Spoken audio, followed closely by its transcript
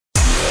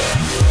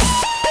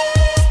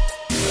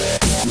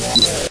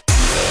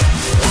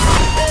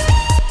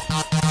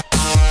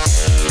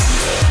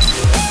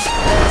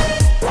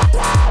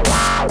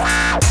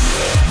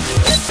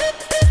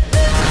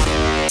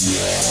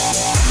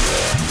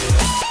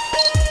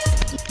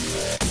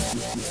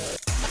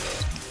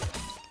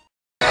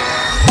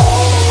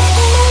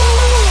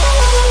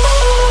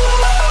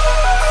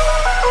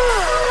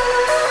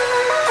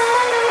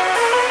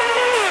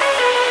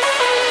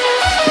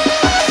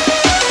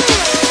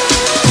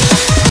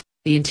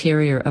The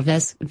interior of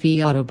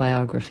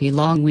SVAutobiography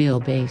Long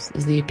Wheelbase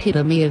is the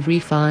epitome of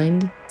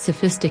refined,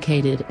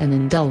 sophisticated and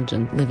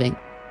indulgent living.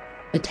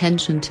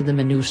 Attention to the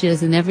minutiae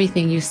is in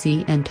everything you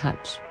see and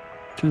touch.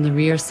 From the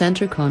rear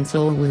center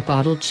console with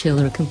bottle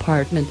chiller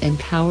compartment and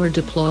power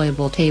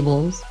deployable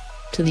tables,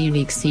 to the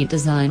unique seat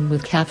design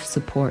with calf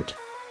support,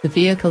 the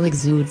vehicle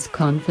exudes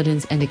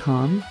confidence and a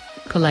calm,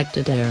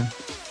 collected air.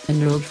 A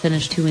knurled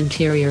finish to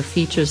interior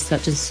features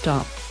such as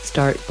stop,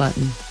 start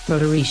button,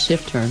 rotary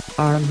shifter,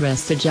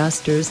 armrest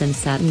adjusters and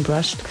satin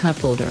brushed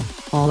cupholder,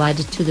 all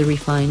added to the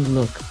refined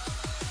look.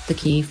 The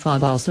key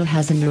fob also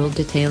has a knurled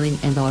detailing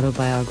and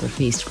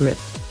autobiography script.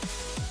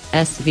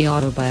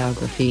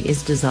 SVAutobiography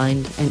is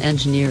designed and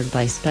engineered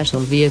by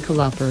Special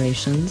Vehicle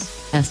Operations,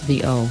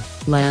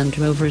 SVO, Land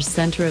Rover's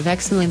Center of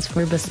Excellence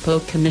for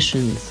Bespoke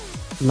Commissions,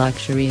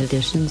 Luxury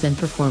Editions and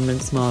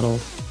Performance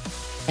Models.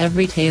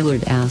 Every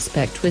tailored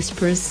aspect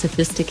whispers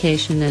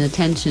sophistication and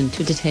attention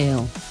to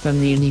detail, from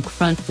the unique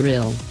front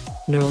grille,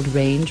 knurled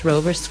Range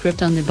Rover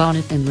script on the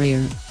bonnet and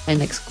rear,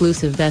 and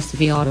exclusive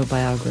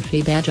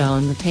SVAutobiography badge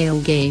on the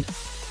tailgate.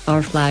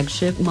 Our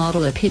flagship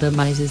model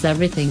epitomizes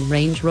everything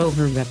Range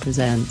Rover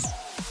represents.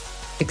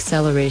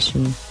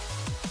 Acceleration: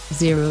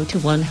 0 to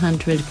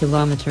 100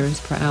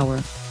 km per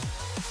hour.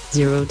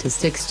 0 to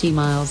 60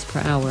 miles per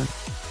hour.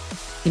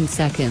 In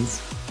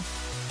seconds.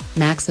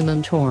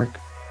 Maximum torque.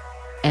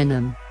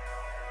 Nm.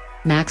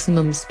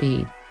 Maximum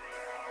speed.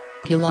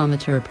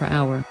 Kilometer per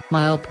hour,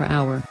 mile per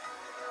hour.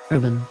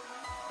 Urban.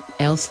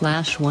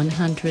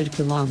 L/100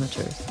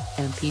 kilometers,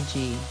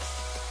 mpg.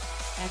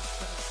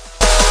 Extra